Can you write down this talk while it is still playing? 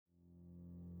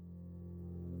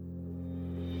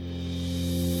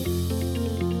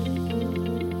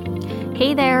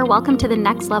Hey there, welcome to the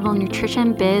Next Level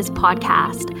Nutrition Biz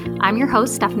podcast. I'm your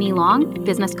host, Stephanie Long,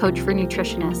 business coach for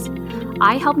nutritionists.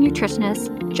 I help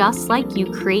nutritionists just like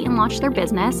you create and launch their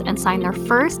business and sign their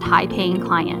first high-paying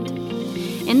client.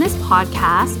 In this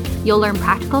podcast, you'll learn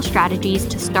practical strategies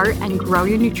to start and grow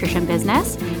your nutrition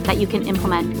business that you can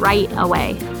implement right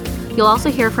away. You'll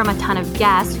also hear from a ton of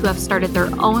guests who have started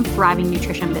their own thriving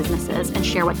nutrition businesses and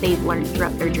share what they've learned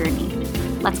throughout their journey.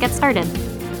 Let's get started.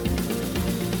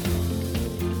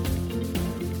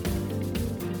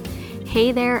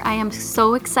 Hey there, I am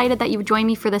so excited that you've joined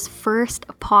me for this first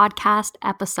podcast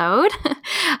episode.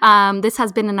 This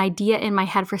has been an idea in my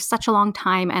head for such a long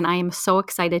time, and I am so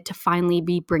excited to finally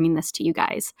be bringing this to you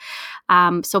guys.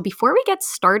 So before we get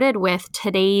started with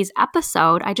today's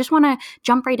episode, I just want to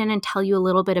jump right in and tell you a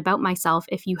little bit about myself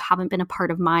if you haven't been a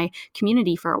part of my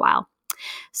community for a while.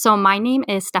 So my name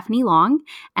is Stephanie Long,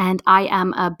 and I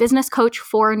am a business coach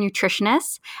for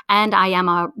nutritionists, and I am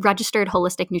a registered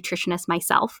holistic nutritionist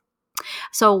myself.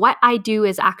 So what I do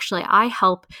is actually I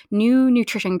help new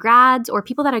nutrition grads or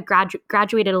people that have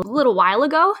graduated a little while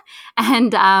ago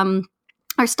and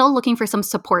are still looking for some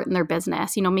support in their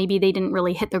business. You know, maybe they didn't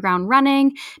really hit the ground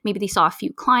running. Maybe they saw a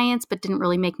few clients but didn't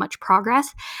really make much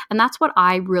progress. And that's what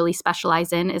I really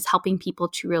specialize in, is helping people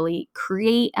to really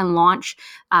create and launch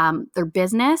their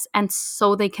business, and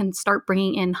so they can start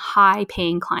bringing in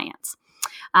high-paying clients.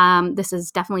 This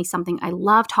is definitely something I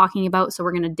love talking about, so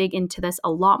we're going to dig into this a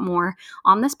lot more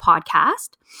on this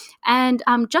podcast. And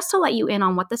just to let you in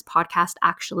on what this podcast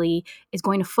actually is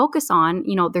going to focus on,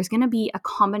 you know, there's going to be a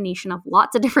combination of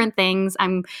lots of different things.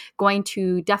 I'm going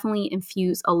to definitely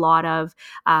infuse a lot of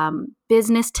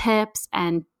business tips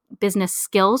and business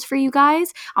skills for you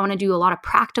guys. I want to do a lot of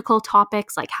practical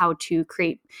topics like how to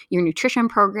create your nutrition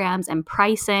programs and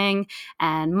pricing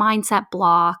and mindset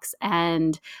blocks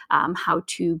and how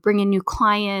to bring in new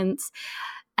clients.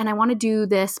 And I want to do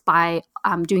this by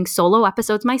doing solo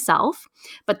episodes myself,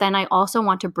 but then I also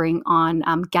want to bring on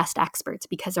guest experts,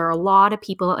 because there are a lot of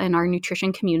people in our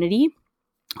nutrition community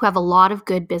who have a lot of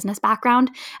good business background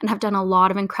and have done a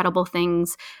lot of incredible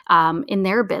things in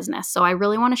their business. So I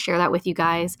really want to share that with you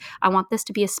guys. I want this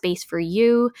to be a space for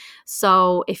you.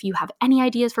 So if you have any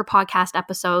ideas for podcast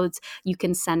episodes, you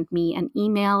can send me an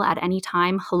email at any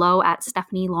time,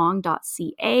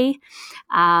 hello@stephanielong.ca.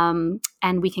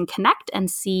 And we can connect and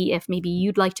see if maybe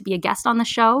you'd like to be a guest on the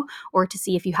show, or to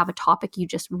see if you have a topic you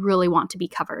just really want to be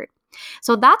covered.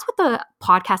 So that's what the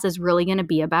podcast is really going to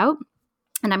be about.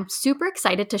 And I'm super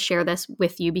excited to share this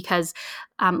with you because,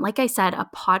 like I said, a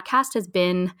podcast has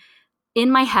been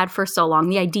in my head for so long,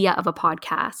 the idea of a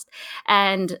podcast.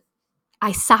 And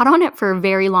I sat on it for a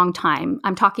very long time.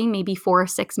 I'm talking maybe 4 or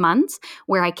 6 months,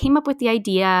 where I came up with the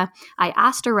idea. I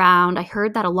asked around. I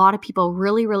heard that a lot of people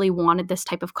really, really wanted this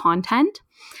type of content.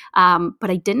 But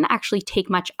I didn't actually take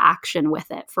much action with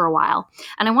it for a while.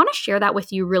 And I want to share that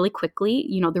with you really quickly.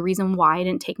 You know, the reason why I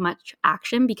didn't take much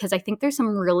action, because I think there's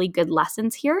some really good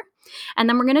lessons here. And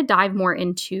then we're going to dive more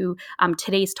into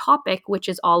today's topic, which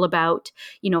is all about,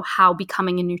 you know, how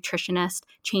becoming a nutritionist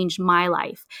changed my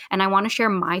life. And I want to share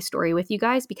my story with you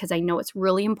guys, because I know it's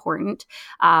really important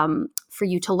for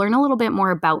you to learn a little bit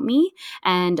more about me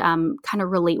and kind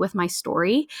of relate with my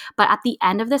story. But at the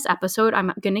end of this episode,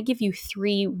 I'm going to give you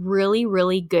 3 really,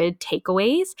 really good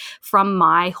takeaways from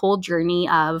my whole journey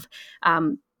of,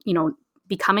 you know,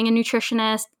 becoming a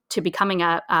nutritionist to becoming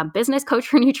a business coach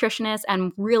for nutritionists,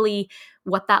 and really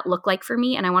what that looked like for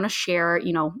me. And I want to share,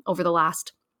 you know, over the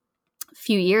last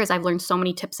few years, I've learned so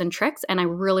many tips and tricks, and I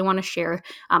really want to share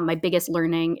my biggest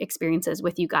learning experiences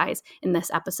with you guys in this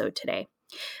episode today.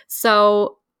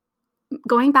 So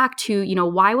going back to, you know,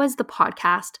 why was the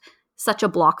podcast such a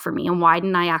block for me, and why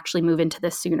didn't I actually move into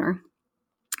this sooner?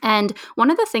 And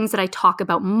one of the things that I talk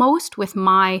about most with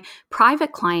my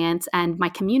private clients and my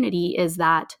community is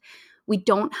that we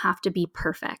don't have to be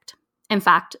perfect. In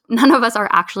fact, none of us are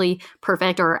actually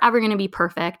perfect or ever going to be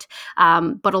perfect.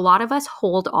 But a lot of us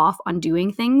hold off on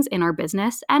doing things in our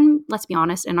business, and let's be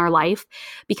honest, in our life,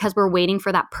 because we're waiting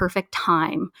for that perfect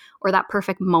time or that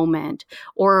perfect moment,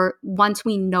 or once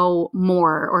we know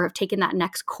more or have taken that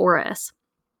next chorus.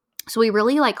 So we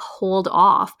really hold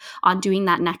off on doing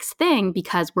that next thing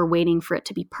because we're waiting for it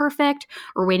to be perfect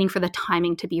or waiting for the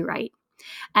timing to be right.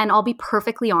 And I'll be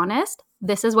perfectly honest,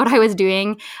 this is what I was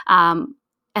doing. And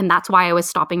that's why I was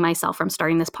stopping myself from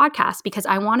starting this podcast, because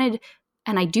I wanted,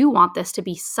 and I do want this to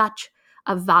be such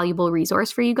a valuable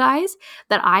resource for you guys,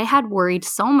 that I had worried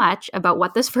so much about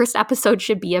what this first episode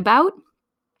should be about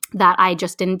that I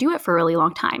just didn't do it for a really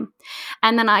long time.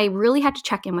 And then I really had to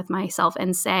check in with myself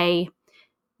and say,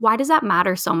 why does that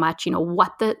matter so much?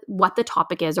 What the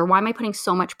topic is, or why am I putting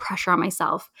so much pressure on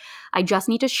myself? I just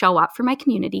need to show up for my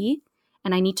community,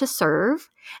 and I need to serve,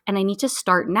 and I need to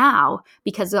start now,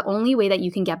 because the only way that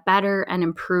you can get better and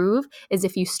improve is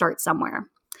if you start somewhere.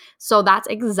 So that's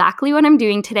exactly what I'm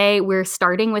doing today. We're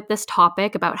starting with this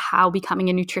topic about how becoming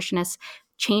a nutritionist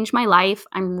changed my life.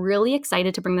 I'm really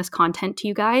excited to bring this content to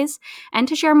you guys and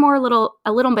to share a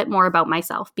little bit more about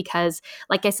myself, because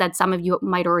like I said, some of you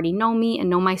might already know me and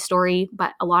know my story,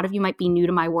 but a lot of you might be new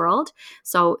to my world.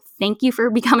 So thank you for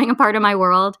becoming a part of my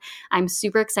world. I'm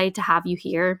super excited to have you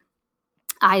here.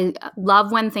 I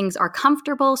love when things are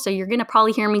comfortable, so you're going to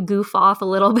probably hear me goof off a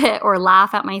little bit or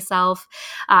laugh at myself.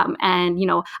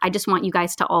 I just want you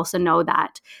guys to also know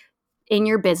that in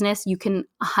your business, you can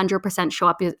 100% show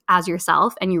up as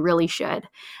yourself, and you really should.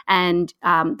 And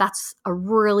that's a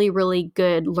really, really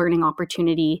good learning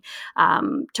opportunity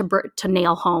to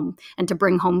nail home and to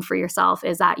bring home for yourself,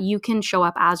 is that you can show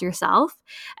up as yourself,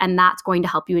 and that's going to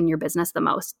help you in your business the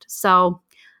most. So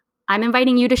I'm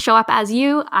inviting you to show up as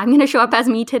you. I'm going to show up as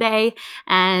me today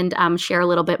and share a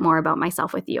little bit more about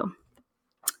myself with you.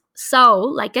 So,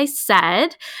 like I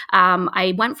said,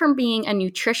 I went from being a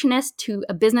nutritionist to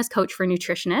a business coach for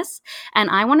nutritionists. And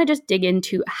I want to just dig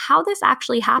into how this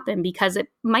actually happened, because it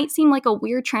might seem like a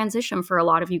weird transition for a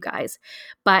lot of you guys,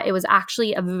 but it was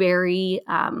actually a very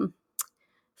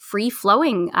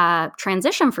free-flowing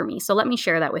transition for me. So let me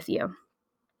share that with you.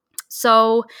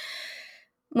 So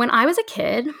when I was a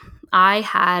kid, I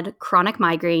had chronic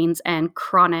migraines and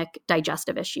chronic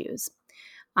digestive issues.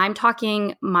 I'm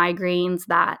talking migraines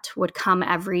that would come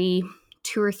every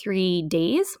 2 or 3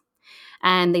 days,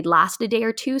 and they'd last a day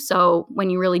or two. So when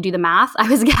you really do the math,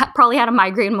 I probably had a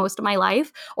migraine most of my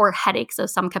life, or headaches of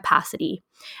some capacity.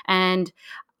 And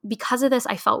because of this,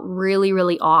 I felt really,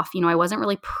 really off. I wasn't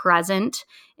really present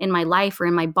in my life or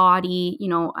in my body.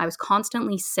 I was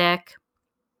constantly sick.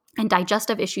 And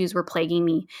digestive issues were plaguing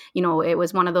me. It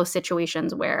was one of those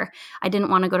situations where I didn't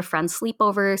want to go to friends'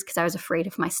 sleepovers because I was afraid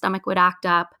if my stomach would act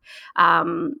up.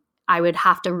 I would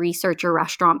have to research a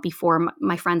restaurant before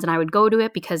my friends and I would go to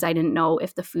it, because I didn't know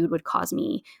if the food would cause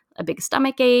me a big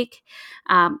stomach ache.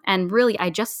 And really, I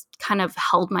just kind of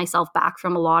held myself back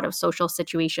from a lot of social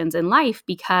situations in life,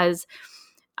 because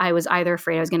I was either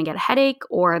afraid I was going to get a headache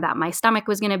or that my stomach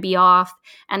was going to be off.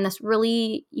 And this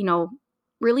really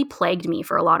plagued me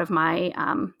for a lot of my,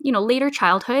 later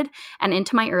childhood and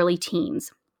into my early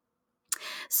teens.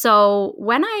 So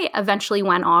when I eventually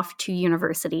went off to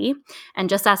university, and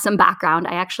just as some background,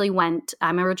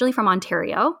 I'm originally from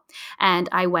Ontario, and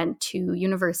I went to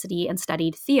university and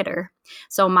studied theater.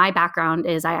 So my background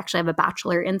is I actually have a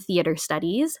bachelor in theater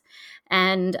studies.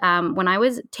 And when I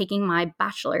was taking my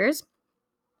bachelor's,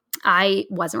 I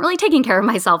wasn't really taking care of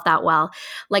myself that well.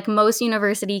 Like most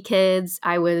university kids,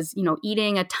 I was,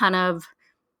 eating a ton of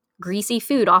greasy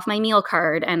food off my meal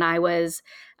card, and I was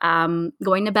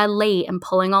going to bed late and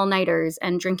pulling all-nighters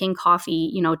and drinking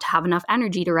coffee, to have enough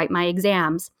energy to write my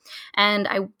exams. And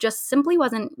I just simply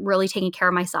wasn't really taking care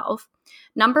of myself.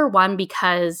 Number one,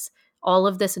 because all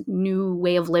of this new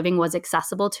way of living was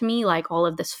accessible to me, like all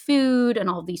of this food and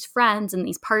all of these friends and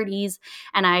these parties.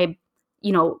 And I,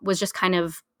 was just kind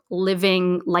of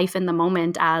living life in the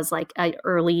moment as like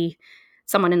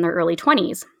someone in their early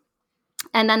 20s.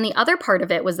 And then the other part of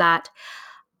it was that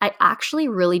I actually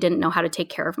really didn't know how to take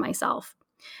care of myself.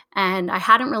 And I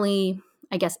hadn't really,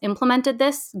 implemented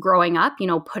this growing up,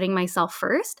 putting myself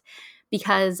first,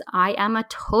 because I am a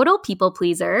total people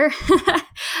pleaser.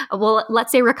 Well,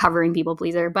 let's say recovering people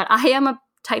pleaser, but I am a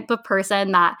type of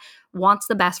person that wants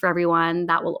the best for everyone,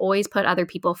 that will always put other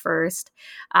people first.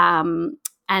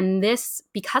 And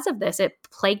because of this, it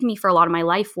plagued me for a lot of my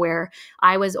life, where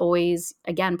I was always,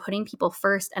 again, putting people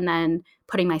first and then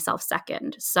putting myself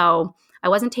second. So I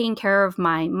wasn't taking care of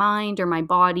my mind or my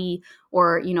body,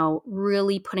 or,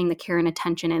 really putting the care and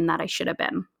attention in that I should have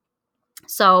been.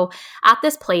 So at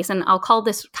this place, and I'll call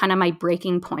this kind of my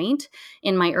breaking point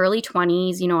in my early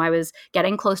 20s, I was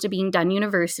getting close to being done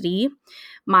university.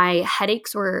 My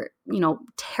headaches were,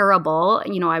 terrible.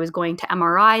 I was going to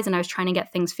MRIs, and I was trying to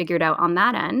get things figured out on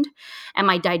that end. And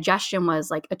my digestion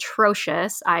was like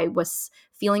atrocious. I was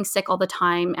feeling sick all the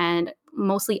time, and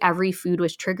mostly every food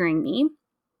was triggering me.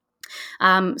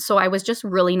 So I was just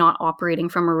really not operating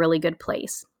from a really good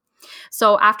place.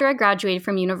 So after I graduated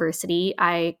from university,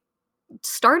 I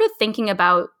started thinking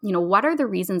about, what are the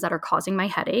reasons that are causing my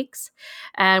headaches,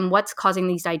 and what's causing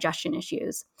these digestion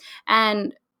issues.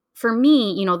 And for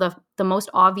me, the most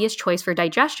obvious choice for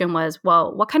digestion was,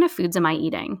 well, what kind of foods am I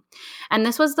eating? And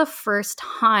this was the first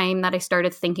time that I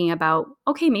started thinking about,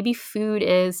 okay, maybe food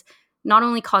is not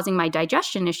only causing my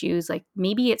digestion issues, like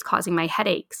maybe it's causing my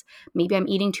headaches. Maybe I'm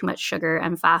eating too much sugar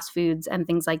and fast foods and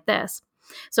things like this.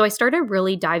 So I started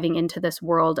really diving into this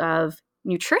world of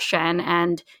nutrition,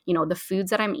 and, the foods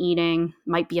that I'm eating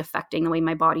might be affecting the way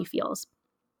my body feels.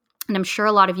 And I'm sure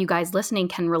a lot of you guys listening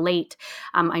can relate.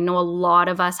 I know a lot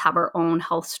of us have our own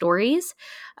health stories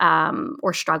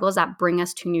or struggles that bring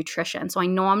us to nutrition. So I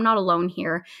know I'm not alone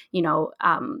here,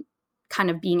 kind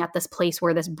of being at this place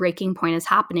where this breaking point is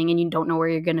happening and you don't know where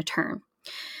you're going to turn.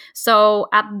 So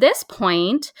at this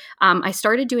point, I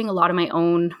started doing a lot of my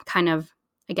own kind of,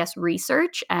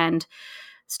 research and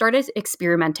started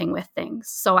experimenting with things.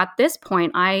 So at this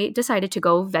point, I decided to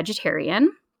go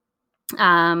vegetarian.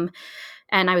 And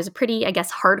I was a pretty,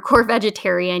 hardcore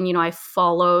vegetarian. I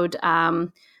followed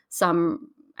some,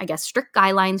 strict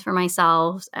guidelines for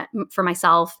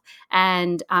myself.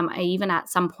 And I even at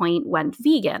some point went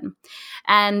vegan.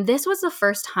 And this was the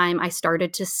first time I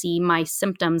started to see my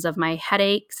symptoms of my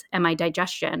headaches and my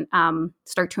digestion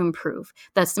start to improve.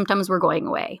 The symptoms were going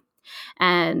away.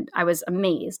 And I was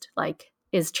amazed,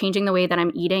 is changing the way that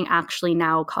I'm eating actually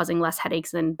now causing less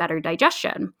headaches and better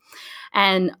digestion?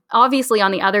 And obviously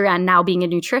on the other end, now being a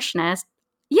nutritionist,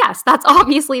 yes, that's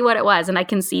obviously what it was. And I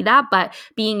can see that. But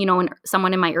being,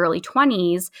 someone in my early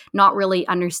 20s, not really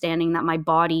understanding that my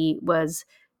body was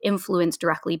influenced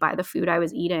directly by the food I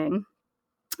was eating,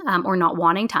 or not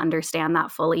wanting to understand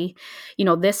that fully,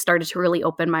 this started to really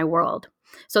open my world.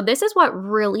 So this is what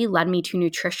really led me to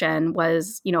nutrition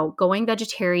was, going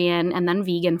vegetarian and then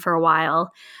vegan for a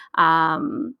while.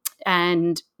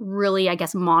 And really,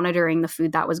 monitoring the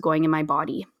food that was going in my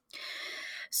body.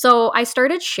 So I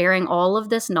started sharing all of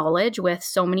this knowledge with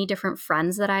so many different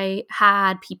friends that I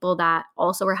had, people that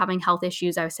also were having health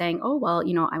issues. I was saying, oh, well,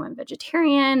 I went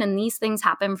vegetarian and these things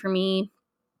happened for me.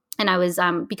 And I was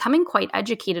becoming quite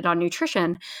educated on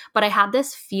nutrition, but I had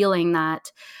this feeling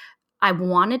that I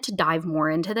wanted to dive more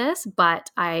into this,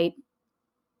 but I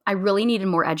really needed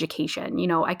more education.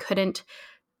 I couldn't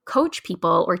coach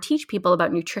people or teach people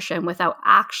about nutrition without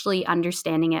actually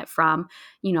understanding it from,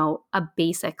 a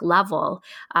basic level.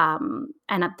 And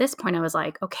at this point, I was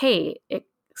like, okay,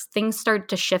 things started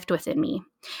to shift within me.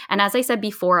 And as I said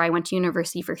before, I went to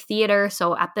university for theater.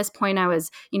 So at this point, I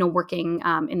was, working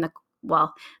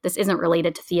this isn't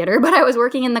related to theater, but I was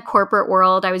working in the corporate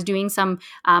world. I was doing some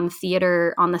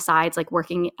theater on the sides, like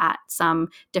working at some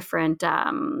different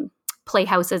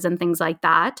playhouses and things like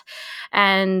that.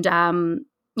 And,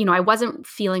 I wasn't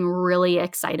feeling really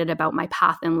excited about my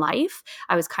path in life.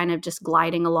 I was kind of just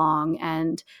gliding along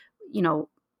and,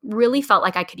 really felt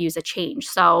like I could use a change.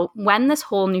 So when this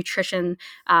whole nutrition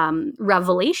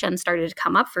revelation started to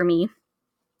come up for me,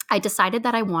 I decided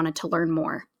that I wanted to learn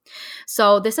more.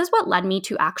 So this is what led me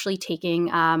to actually taking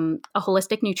a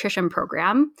holistic nutrition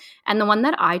program. And the one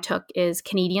that I took is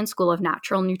Canadian School of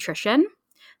Natural Nutrition.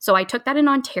 So I took that in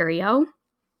Ontario.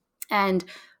 And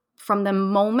from the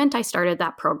moment I started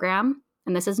that program,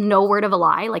 and this is no word of a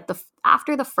lie,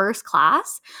 after the first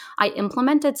class, I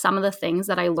implemented some of the things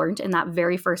that I learned in that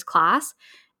very first class.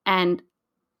 And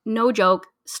no joke,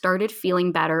 started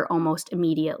feeling better almost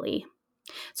immediately.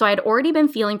 So I had already been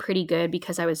feeling pretty good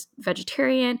because I was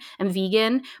vegetarian and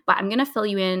vegan, but I'm going to fill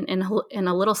you in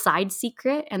a little side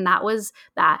secret. And that was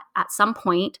that at some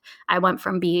point I went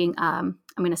from being, I'm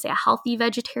going to say a healthy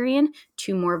vegetarian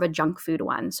to more of a junk food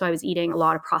one. So I was eating a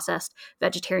lot of processed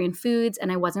vegetarian foods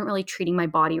and I wasn't really treating my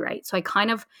body right. So I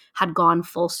kind of had gone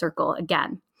full circle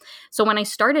again. So when I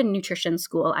started nutrition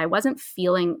school, I wasn't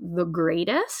feeling the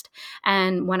greatest.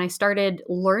 And when I started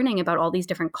learning about all these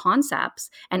different concepts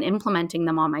and implementing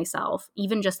them on myself,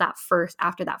 even just after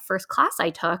that first class I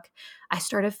took, I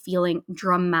started feeling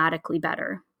dramatically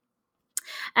better.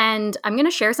 And I'm going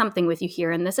to share something with you here.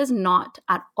 And this is not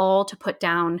at all to put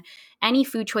down any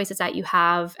food choices that you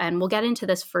have. And we'll get into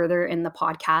this further in the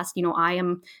podcast. I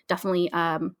am definitely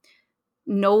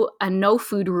no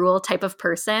food rule type of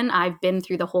person. I've been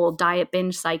through the whole diet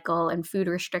binge cycle and food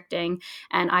restricting.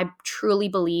 And I truly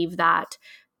believe that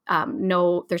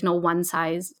there's no one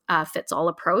size fits all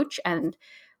approach. And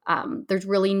there's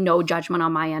really no judgment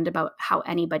on my end about how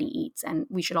anybody eats. And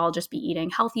we should all just be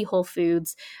eating healthy, whole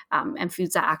foods and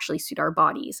foods that actually suit our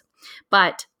bodies.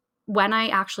 But when I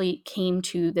actually came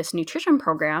to this nutrition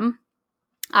program,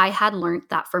 I had learned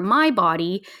that for my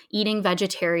body, eating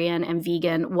vegetarian and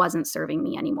vegan wasn't serving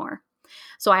me anymore.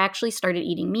 So I actually started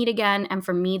eating meat again. And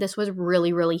for me, this was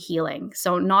really, really healing.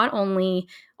 So not only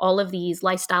all of these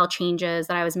lifestyle changes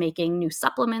that I was making, new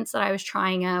supplements that I was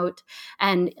trying out,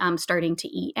 and starting to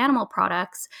eat animal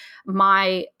products,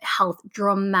 my health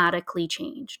dramatically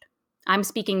changed. I'm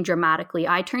speaking dramatically.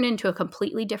 I turned into a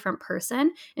completely different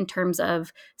person in terms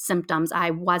of symptoms.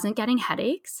 I wasn't getting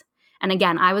headaches. And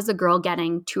again, I was the girl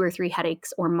getting 2 or 3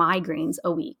 headaches or migraines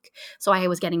a week. So I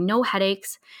was getting no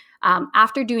headaches.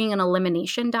 After doing an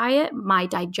elimination diet, my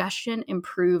digestion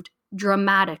improved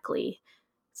dramatically.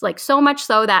 It's like so much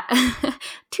so that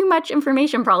too much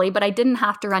information probably, but I didn't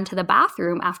have to run to the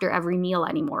bathroom after every meal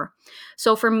anymore.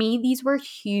 So for me, these were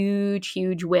huge,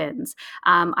 huge wins.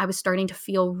 I was starting to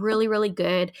feel really, really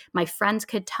good. My friends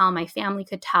could tell, my family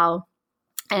could tell.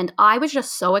 And I was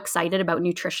just so excited about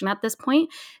nutrition at this point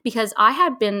because I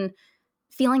had been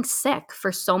feeling sick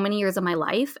for so many years of my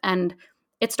life, and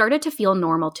it started to feel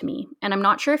normal to me. And I'm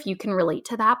not sure if you can relate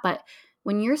to that, but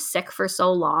when you're sick for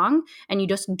so long and you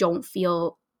just don't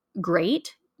feel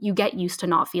great, you get used to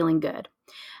not feeling good.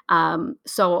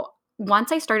 So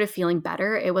once I started feeling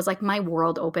better, it was like my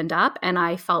world opened up and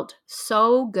I felt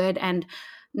so good. And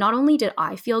not only did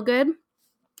I feel good,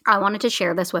 I wanted to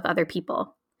share this with other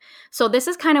people. So this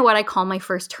is kind of what I call my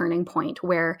first turning point,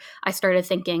 where I started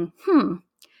thinking,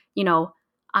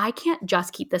 I can't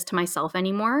just keep this to myself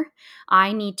anymore.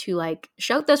 I need to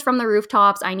shout this from the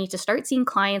rooftops. I need to start seeing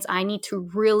clients. I need to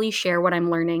really share what I'm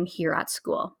learning here at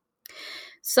school.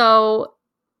 So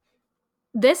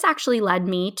this actually led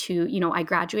me to, I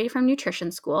graduated from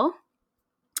nutrition school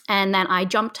and then I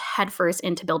jumped headfirst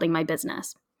into building my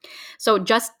business. So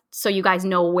just so you guys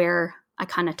know where a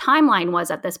kind of timeline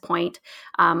was at this point,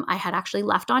 I had actually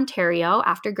left Ontario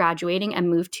after graduating and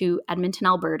moved to Edmonton,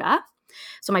 Alberta.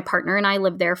 So my partner and I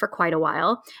lived there for quite a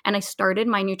while, and I started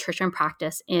my nutrition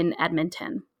practice in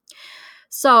Edmonton.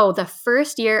 So the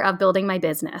first year of building my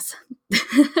business,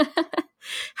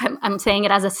 I'm saying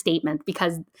it as a statement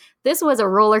because this was a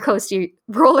roller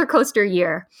coaster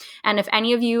year. And if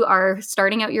any of you are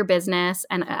starting out your business,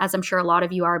 and as I'm sure a lot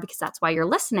of you are because that's why you're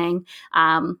listening,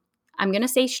 I'm going to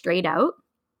say straight out,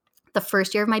 the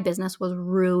first year of my business was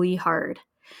really hard.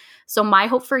 So my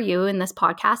hope for you in this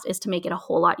podcast is to make it a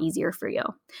whole lot easier for you.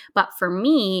 But for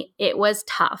me, it was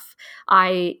tough.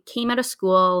 I came out of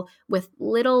school with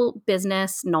little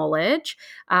business knowledge,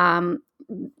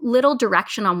 little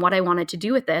direction on what I wanted to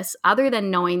do with this, other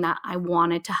than knowing that I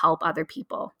wanted to help other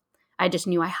people. I just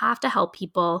knew I have to help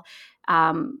people.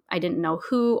 I didn't know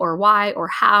who or why or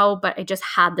how, but I just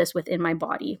had this within my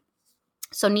body.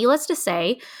 So needless to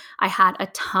say, I had a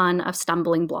ton of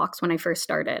stumbling blocks when I first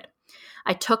started.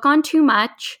 I took on too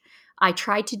much. I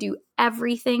tried to do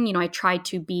everything. I tried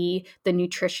to be the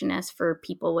nutritionist for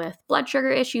people with blood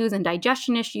sugar issues and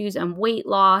digestion issues and weight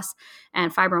loss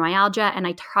and fibromyalgia. And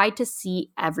I tried to see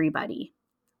everybody.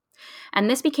 And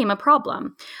this became a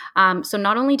problem. So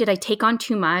not only did I take on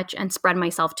too much and spread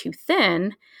myself too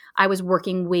thin, I was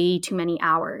working way too many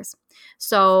hours.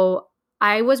 So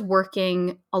I was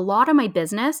working a lot on my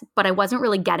business, but I wasn't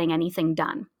really getting anything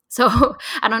done. So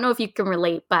I don't know if you can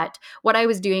relate, but what I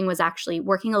was doing was actually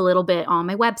working a little bit on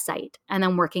my website and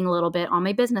then working a little bit on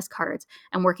my business cards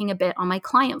and working a bit on my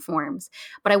client forms.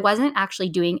 But I wasn't actually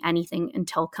doing anything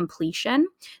until completion.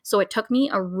 So it took me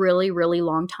a really, really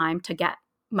long time to get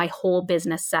my whole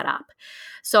business set up.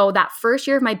 So that first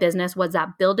year of my business was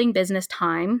that building business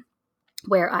time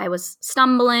where I was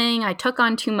stumbling, I took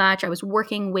on too much, I was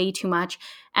working way too much,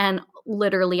 and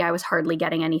literally I was hardly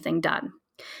getting anything done.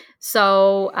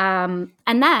 So, and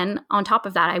then on top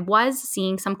of that, I was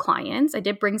seeing some clients. I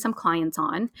did bring some clients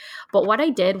on, but what I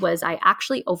did was I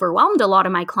actually overwhelmed a lot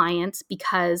of my clients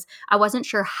because I wasn't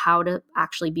sure how to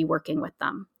actually be working with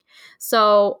them.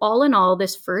 So all in all,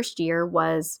 this first year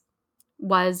was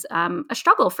a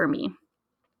struggle for me.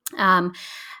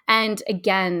 And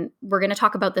again, we're going to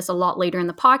talk about this a lot later in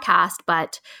the podcast,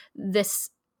 but this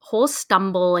whole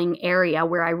stumbling area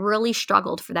where I really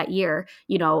struggled for that year,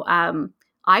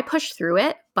 I pushed through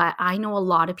it, but I know a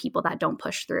lot of people that don't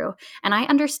push through. And I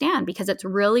understand because it's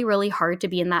really, really hard to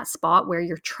be in that spot where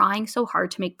you're trying so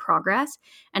hard to make progress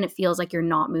and it feels like you're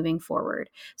not moving forward.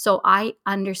 So I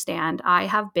understand. I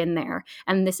have been there.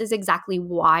 And this is exactly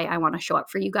why I want to show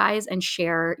up for you guys and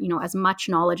share, as much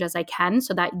knowledge as I can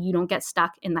so that you don't get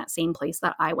stuck in that same place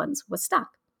that I once was stuck.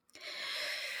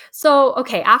 So,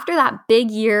 okay, after that big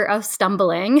year of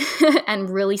stumbling and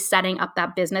really setting up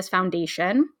that business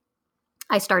foundation,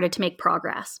 I started to make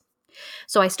progress.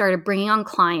 So I started bringing on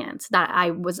clients that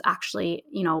I was actually,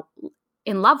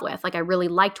 in love with. I really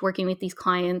liked working with these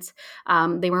clients.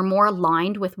 They were more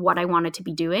aligned with what I wanted to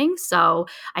be doing. So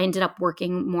I ended up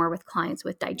working more with clients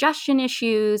with digestion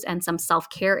issues and some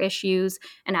self-care issues.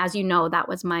 And as you know, that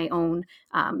was my own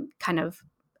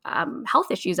health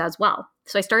issues as well.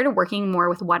 So I started working more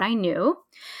with what I knew.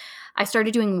 I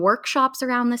started doing workshops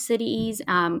around the cities,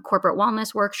 corporate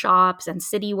wellness workshops and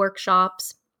city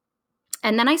workshops.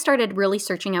 And then I started really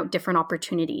searching out different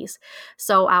opportunities.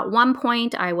 So at one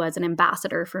point, I was an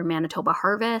ambassador for Manitoba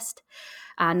Harvest.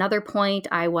 Another point,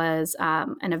 I was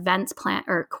an events plan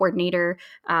or coordinator,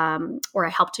 or I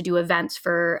helped to do events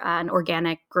for an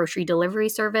organic grocery delivery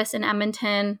service in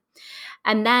Edmonton.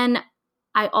 And then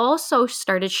I also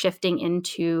started shifting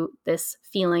into this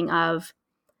feeling of,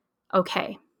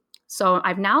 okay, so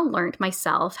I've now learned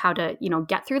myself how to,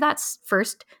 get through that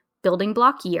first building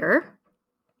block year.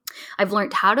 I've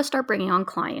learned how to start bringing on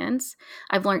clients.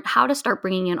 I've learned how to start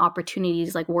bringing in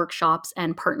opportunities like workshops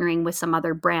and partnering with some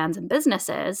other brands and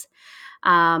businesses.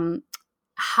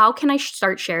 How can I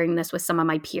start sharing this with some of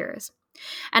my peers?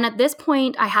 And at this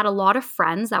point, I had a lot of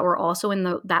friends that were also in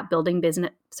that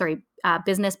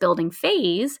business building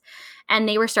phase. And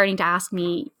they were starting to ask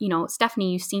me,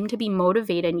 Stephanie, you seem to be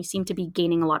motivated and you seem to be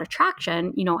gaining a lot of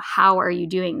traction. How are you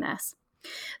doing this?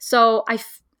 So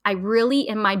I really,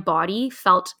 in my body,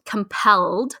 felt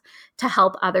compelled to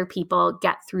help other people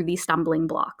get through these stumbling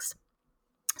blocks.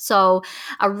 So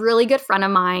a really good friend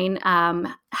of mine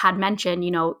had mentioned,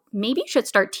 maybe you should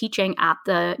start teaching at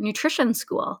the nutrition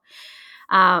school.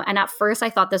 And at first I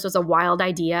thought this was a wild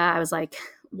idea. I was like,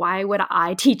 why would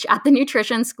I teach at the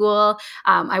nutrition school?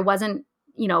 I wasn't,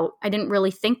 I didn't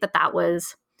really think that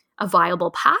was a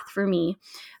viable path for me.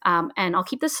 And I'll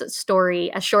keep this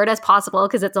story as short as possible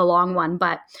because it's a long one.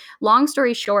 But long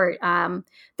story short,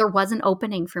 there was an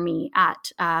opening for me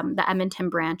at the Edmonton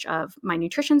branch of my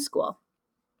nutrition school.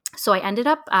 So I ended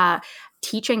up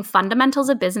teaching fundamentals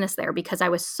of business there because I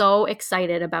was so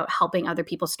excited about helping other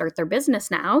people start their business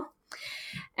now.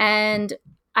 And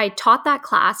I taught that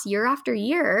class year after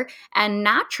year. And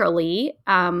naturally,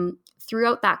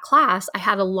 throughout that class, I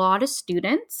had a lot of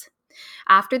students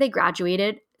after they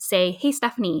graduated say, hey,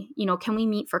 Stephanie, can we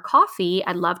meet for coffee?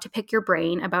 I'd love to pick your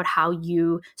brain about how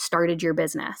you started your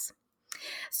business.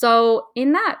 So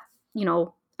in that,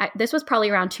 this was probably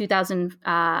around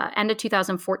end of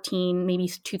 2014, maybe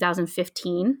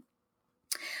 2015.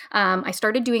 I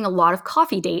started doing a lot of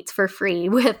coffee dates for free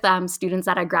with students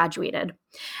that I graduated.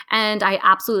 And I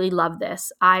absolutely love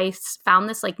this. I found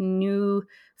this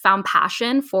newfound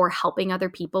passion for helping other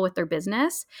people with their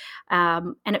business.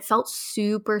 And it felt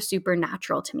super, super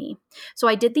natural to me. So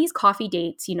I did these coffee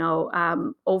dates,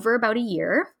 over about a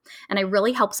year, and I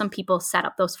really helped some people set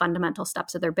up those fundamental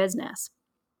steps of their business.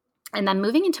 And then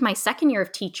moving into my second year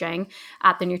of teaching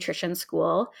at the nutrition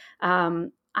school,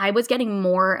 I was getting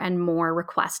more and more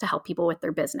requests to help people with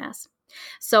their business.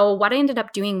 So what I ended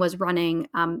up doing was running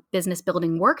business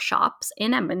building workshops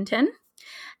in Edmonton.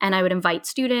 And I would invite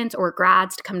students or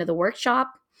grads to come to the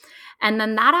workshop. And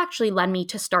then that actually led me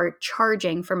to start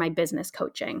charging for my business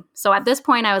coaching. So at this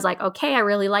point, I was like, okay, I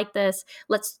really like this.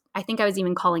 I think I was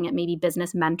even calling it maybe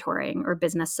business mentoring or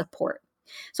business support.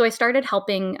 So I started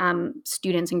helping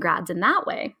students and grads in that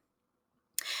way.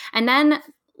 And then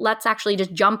let's actually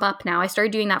just jump up now. I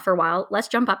started doing that for a while. Let's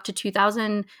jump up to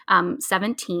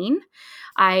 2017.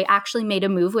 I actually made a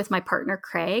move with my partner,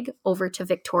 Craig, over to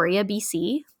Victoria,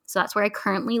 BC. So that's where I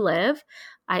currently live.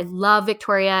 I love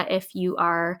Victoria. If you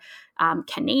are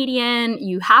Canadian,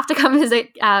 you have to come visit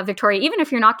Victoria. Even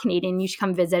if you're not Canadian, you should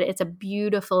come visit. It's a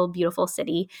beautiful, beautiful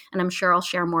city. And I'm sure I'll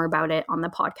share more about it on the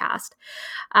podcast.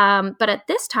 But at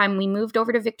this time, we moved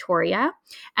over to Victoria.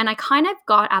 And I kind of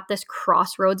got at this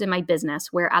crossroads in my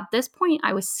business where at this point,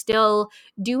 I was still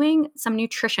doing some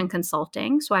nutrition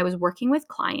consulting. So I was working with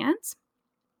clients.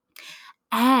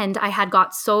 And I had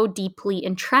got so deeply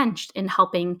entrenched in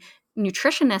helping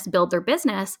nutritionists build their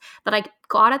business that I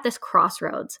got at this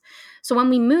crossroads. So when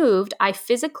we moved, I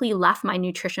physically left my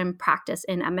nutrition practice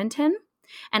in Edmonton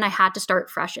and I had to start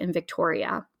fresh in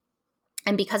Victoria.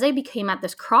 And because I became at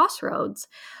this crossroads,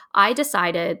 I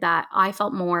decided that I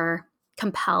felt more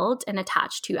compelled and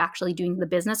attached to actually doing the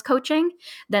business coaching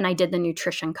than I did the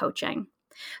nutrition coaching.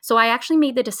 So I actually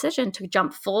made the decision to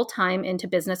jump full-time into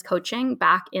business coaching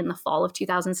back in the fall of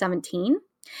 2017.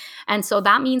 And so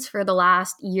that means for the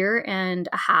last year and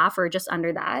a half or just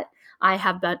under that, I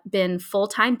have been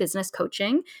full-time business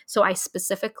coaching. So I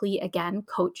specifically, again,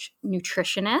 coach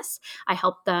nutritionists. I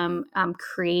help them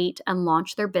create and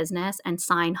launch their business and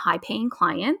sign high-paying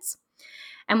clients.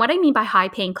 And what I mean by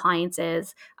high-paying clients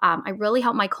is I really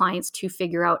help my clients to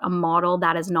figure out a model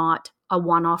that is not a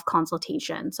one-off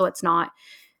consultation. So it's not,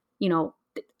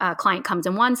 a client comes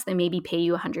in once, they maybe pay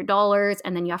you $100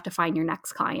 and then you have to find your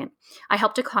next client. I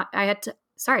help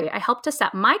to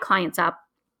set my clients up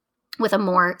with a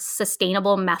more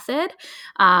sustainable method,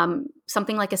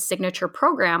 something like a signature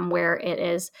program where it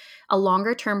is a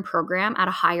longer term program at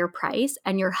a higher price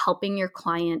and you're helping your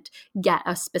client get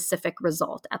a specific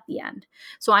result at the end.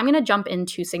 So I'm going to jump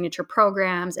into signature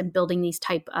programs and building these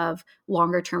type of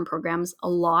longer term programs a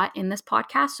lot in this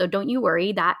podcast. So don't you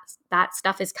worry, that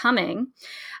stuff is coming.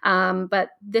 But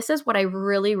this is what I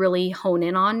really, really hone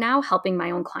in on now, helping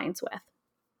my own clients with.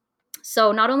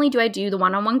 So not only do I do the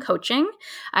one-on-one coaching,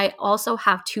 I also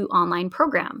have 2 online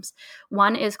programs.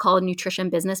 One is called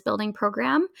Nutrition Business Building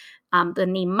Program. The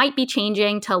name might be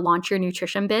changing to Launch Your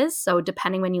Nutrition Biz. So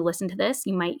depending when you listen to this,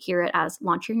 you might hear it as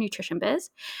Launch Your Nutrition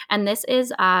Biz. And this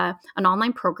is an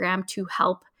online program to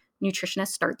help nutritionists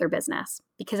start their business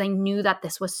because I knew that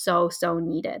this was so, so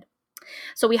needed.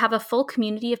 So we have a full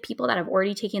community of people that have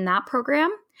already taken that program.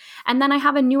 And then I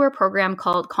have a newer program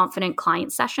called Confident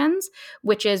Client Sessions,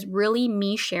 which is really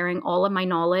me sharing all of my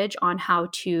knowledge on how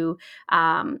to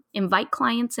invite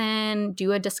clients in,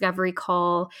 do a discovery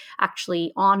call,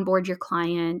 actually onboard your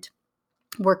client,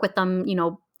 work with them,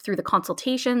 through the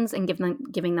consultations and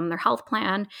giving them their health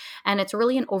plan. And it's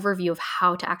really an overview of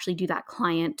how to actually do that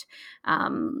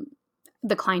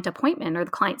the client appointment or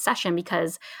the client session,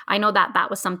 because I know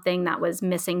that was something that was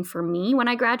missing for me when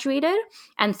I graduated,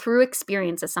 and through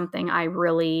experience is something I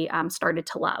really started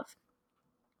to love.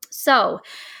 So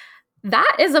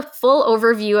that is a full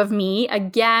overview of me.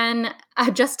 Again,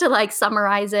 just to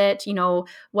summarize it,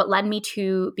 what led me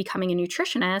to becoming a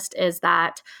nutritionist is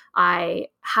that I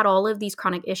had all of these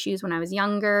chronic issues when I was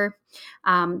younger.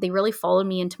 They really followed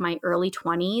me into my early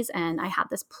 20s. And I had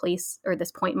this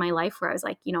point in my life where I was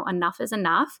like, enough is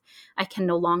enough. I can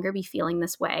no longer be feeling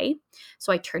this way.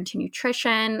 So I turned to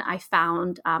nutrition. I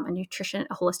found a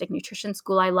holistic nutrition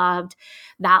school I loved.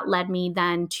 That led me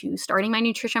then to starting my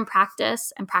nutrition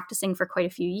practice and practicing for quite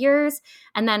a few years,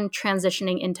 and then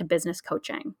transitioning into business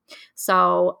coaching.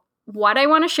 So what I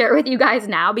want to share with you guys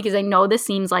now, because I know this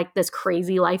seems like this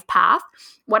crazy life path,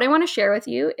 what I want to share with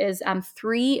you is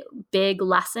 3 big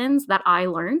lessons that I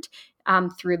learned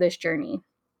through this journey.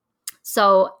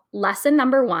 So lesson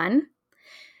number 1,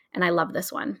 and I love this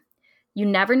one: you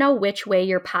never know which way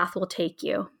your path will take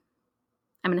you.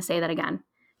 I'm going to say that again.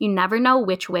 You never know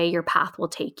which way your path will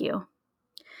take you.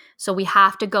 So we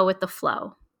have to go with the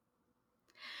flow.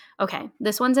 Okay,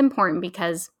 this one's important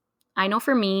because I know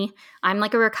for me, I'm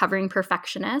like a recovering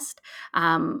perfectionist.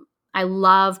 I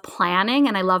love planning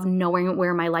and I love knowing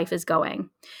where my life is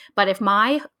going. But if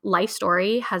my life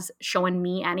story has shown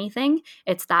me anything,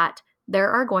 it's that there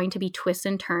are going to be twists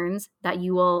and turns that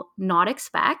you will not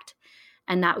expect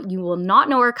and that you will not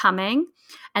know are coming.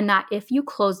 And that if you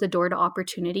close the door to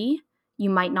opportunity,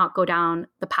 you might not go down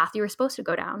the path you were supposed to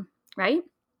go down, right?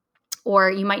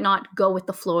 Or you might not go with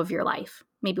the flow of your life.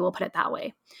 Maybe we'll put it that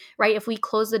way, right? If we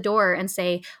close the door and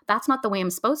say, that's not the way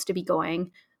I'm supposed to be going,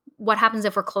 what happens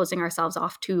if we're closing ourselves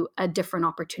off to a different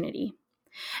opportunity?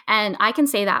 And I can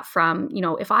say that from,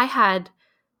 if I had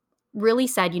really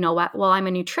said, well, I'm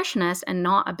a nutritionist and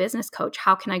not a business coach,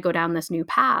 how can I go down this new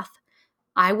path?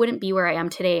 I wouldn't be where I am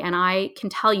today. And I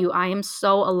can tell you, I am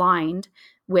so aligned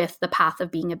with the path of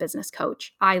being a business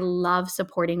coach. I love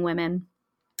supporting women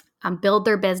build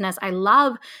their business. I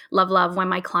love when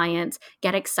my clients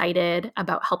get excited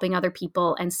about helping other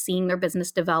people and seeing their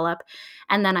business develop.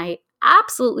 And then I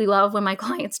absolutely love when my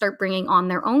clients start bringing on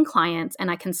their own clients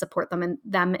and I can support them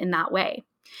in that way.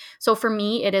 So for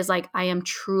me, it is like I am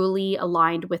truly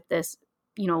aligned with this,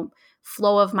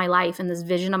 flow of my life and this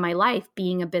vision of my life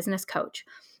being a business coach.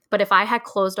 But if I had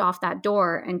closed off that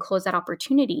door and closed that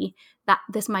opportunity, that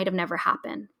this might have never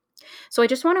happened. So I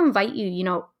just want to invite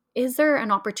you, is there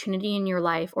an opportunity in your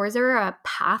life, or is there a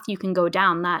path you can go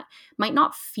down that might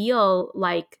not feel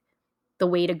like the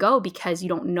way to go because you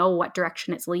don't know what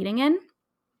direction it's leading in?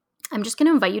 I'm just going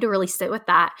to invite you to really sit with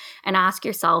that and ask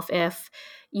yourself if,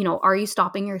 are you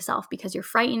stopping yourself because you're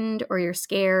frightened or you're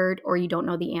scared or you don't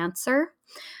know the answer?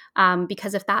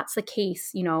 Because if that's the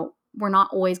case, we're not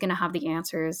always going to have the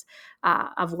answers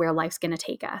of where life's going to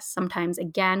take us. Sometimes,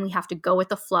 again, we have to go with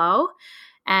the flow.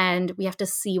 And we have to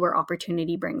see where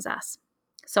opportunity brings us.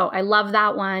 So I love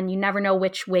that one. You never know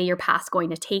which way your path's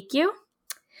going to take you.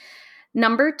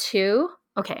 Number 2,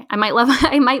 okay, I might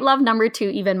love number 2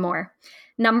 even more.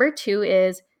 Number 2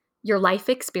 is your life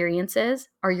experiences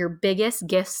are your biggest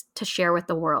gifts to share with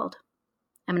the world.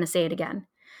 I'm going to say it again.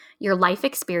 Your life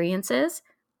experiences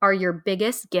are your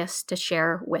biggest gifts to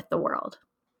share with the world.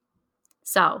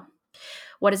 So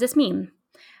what does this mean?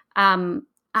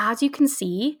 As you can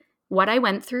see, what I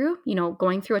went through,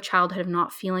 going through a childhood of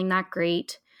not feeling that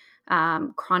great,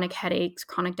 chronic headaches,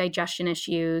 chronic digestion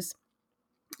issues,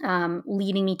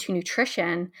 leading me to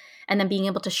nutrition, and then being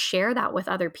able to share that with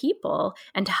other people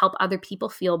and to help other people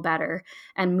feel better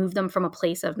and move them from a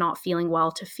place of not feeling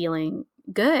well to feeling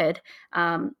good.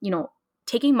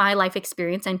 Taking my life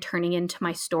experience and turning it into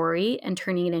my story and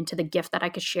turning it into the gift that I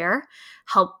could share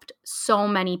helped so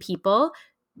many people,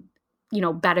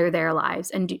 better their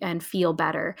lives and feel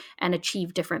better and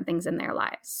achieve different things in their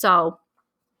lives. So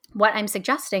what I'm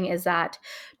suggesting is that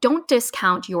don't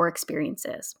discount your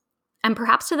experiences. And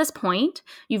perhaps to this point,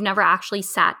 you've never actually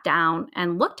sat down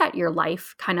and looked at your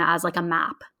life kind of as like a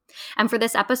map. And for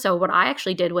this episode, what I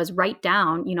actually did was write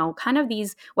down, kind of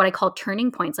these, what I call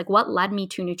turning points, like what led me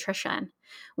to nutrition,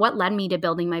 what led me to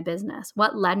building my business,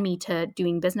 what led me to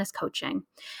doing business coaching.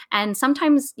 And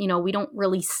sometimes, we don't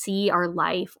really see our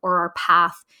life or our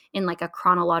path in like a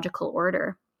chronological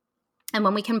order. And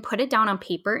when we can put it down on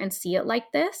paper and see it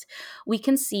like this, we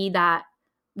can see that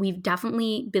we've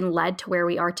definitely been led to where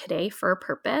we are today for a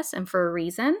purpose and for a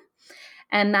reason,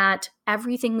 and that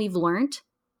everything we've learned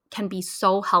can be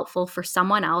so helpful for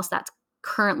someone else that's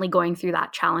currently going through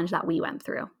that challenge that we went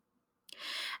through.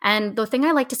 And the thing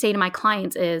I like to say to my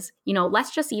clients is,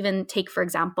 let's just even take, for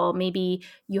example, maybe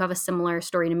you have a similar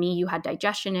story to me. You had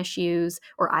digestion issues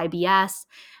or IBS,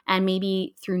 and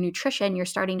maybe through nutrition, you're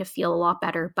starting to feel a lot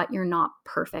better, but you're not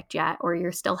perfect yet, or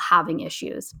you're still having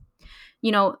issues.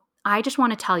 I just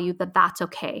want to tell you that that's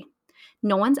okay.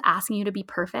 No one's asking you to be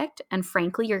perfect. And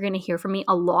frankly, you're going to hear from me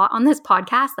a lot on this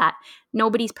podcast that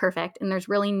nobody's perfect and there's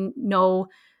really no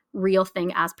real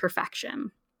thing as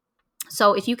perfection.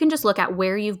 So if you can just look at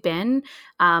where you've been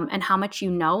and how much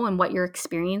you know and what your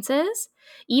experience is,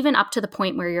 even up to the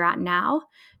point where you're at now,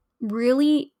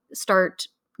 really start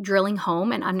drilling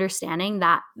home and understanding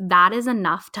that that is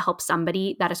enough to help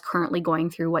somebody that is currently going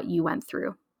through what you went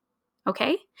through.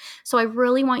 Okay? So I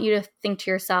really want you to think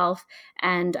to yourself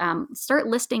and start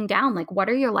listing down, like, what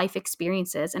are your life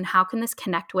experiences and how can this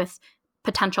connect with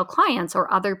potential clients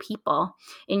or other people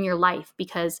in your life?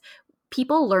 Because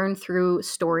people learn through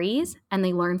stories and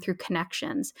they learn through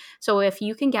connections. So if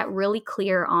you can get really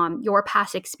clear on your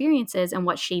past experiences and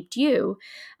what shaped you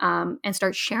and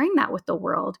start sharing that with the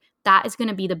world, that is going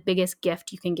to be the biggest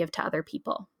gift you can give to other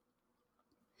people.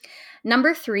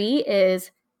 Number 3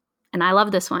 is, and I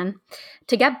love this one,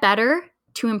 to get better,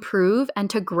 to improve, and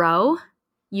to grow,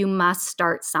 you must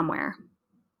start somewhere.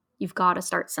 You've got to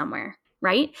start somewhere,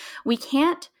 right? We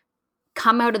can't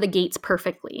come out of the gates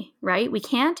perfectly, right? We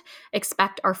can't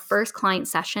expect our first client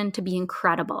session to be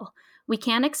incredible. We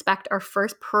can't expect our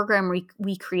first program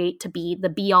we create to be the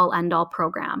be-all, end-all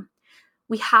program.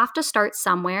 We have to start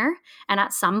somewhere and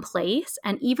at some place.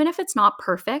 And even if it's not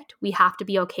perfect, we have to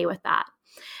be okay with that.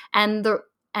 And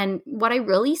what I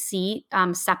really see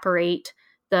separate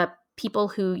the people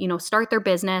who, start their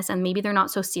business and maybe they're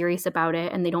not so serious about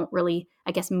it and they don't really,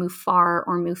 move far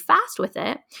or move fast with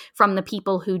it, from the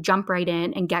people who jump right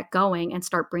in and get going and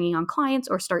start bringing on clients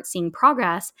or start seeing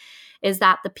progress, is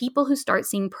that the people who start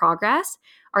seeing progress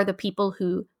are the people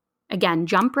who, again,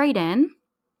 jump right in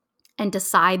and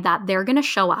decide that they're going to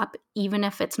show up even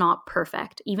if it's not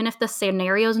perfect, even if the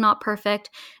scenario is not perfect,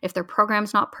 if their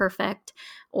program's not perfect,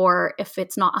 or if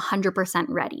it's not 100%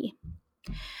 ready.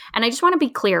 And I just want to be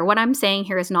clear, what I'm saying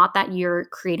here is not that you're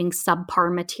creating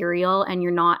subpar material and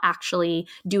you're not actually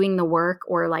doing the work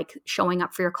or like showing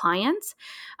up for your clients.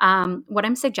 What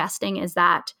I'm suggesting is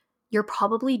that you're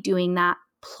probably doing that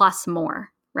plus more,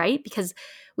 right? Because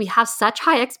we have such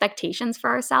high expectations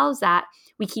for ourselves that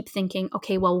we keep thinking,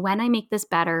 okay, well, when I make this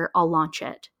better, I'll launch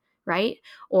it, right?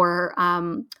 Or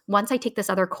once I take this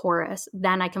other course,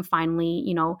 then I can finally,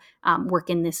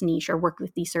 work in this niche or work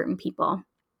with these certain people.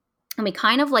 And we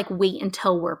kind of like wait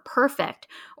until we're perfect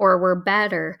or we're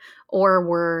better or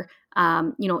we're,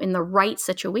 in the right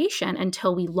situation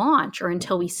until we launch or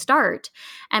until we start.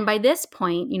 And by this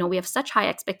point, we have such high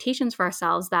expectations for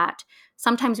ourselves that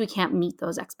sometimes we can't meet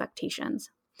those expectations.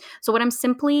 So what I'm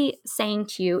simply saying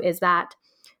to you is that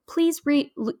please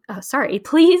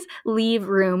leave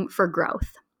room for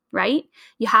growth, right?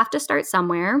 You have to start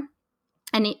somewhere.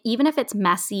 And even if it's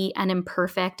messy and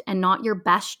imperfect and not your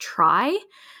best try,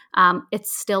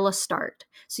 it's still a start.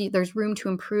 So there's room to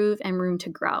improve and room to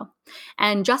grow.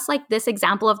 And just like this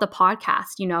example of the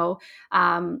podcast,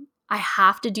 I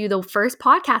have to do the first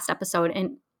podcast episode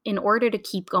in order to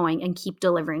keep going and keep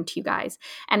delivering to you guys.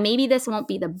 And maybe this won't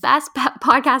be the best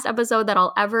podcast episode that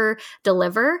I'll ever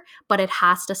deliver, but it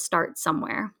has to start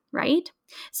somewhere, right?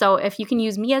 So if you can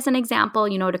use me as an example,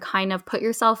 to kind of put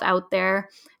yourself out there,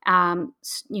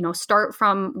 start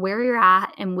from where you're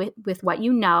at and with what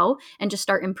you know, and just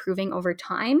start improving over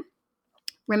time.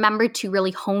 Remember to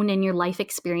really hone in your life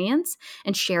experience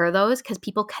and share those, because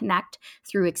people connect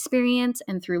through experience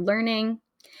and through learning.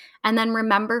 And then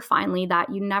remember finally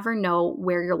that you never know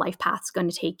where your life path is going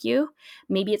to take you.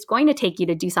 Maybe it's going to take you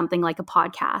to do something like a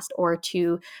podcast, or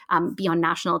to be on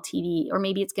national TV, or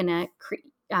maybe it's going to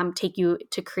take you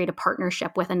to create a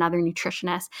partnership with another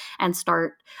nutritionist and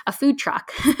start a food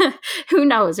truck. Who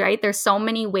knows, right? There's so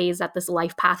many ways that this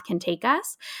life path can take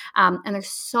us. And there's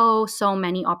so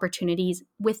many opportunities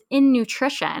within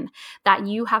nutrition that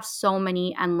you have so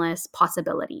many endless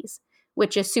possibilities,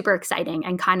 which is super exciting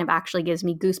and kind of actually gives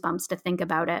me goosebumps to think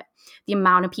about it. The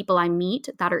amount of people I meet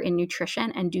that are in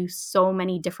nutrition and do so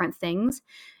many different things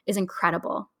is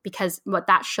incredible, because what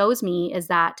that shows me is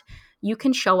that you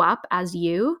can show up as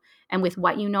you and with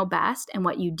what you know best and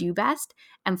what you do best,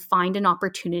 and find an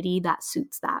opportunity that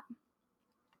suits that.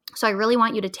 So I really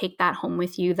want you to take that home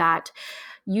with you, that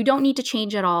you don't need to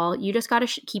change at all. You just got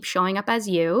to keep showing up as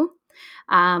you.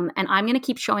 And I'm going to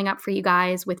keep showing up for you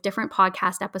guys with different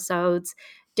podcast episodes,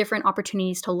 different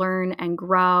opportunities to learn and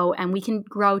grow, and we can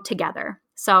grow together.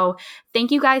 So thank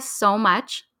you guys so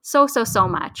much. So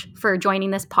much for joining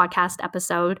this podcast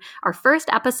episode, our first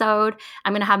episode.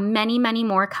 I'm going to have many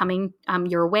more coming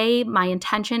your way. My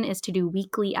intention is to do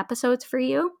weekly episodes for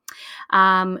you.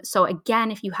 So again,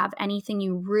 if you have anything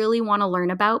you really want to learn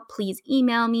about, please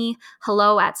email me,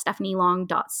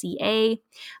 hello@stephanielong.ca,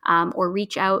 or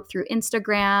reach out through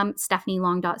Instagram,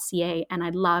 stephanielong.ca, and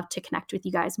I'd love to connect with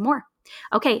you guys more.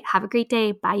 Okay, have a great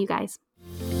day. Bye, you guys.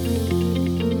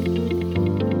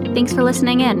 Thanks for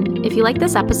listening in. If you like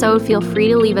this episode, feel free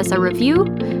to leave us a review,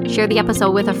 share the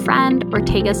episode with a friend, or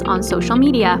tag us on social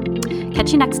media.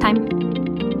 Catch you next time.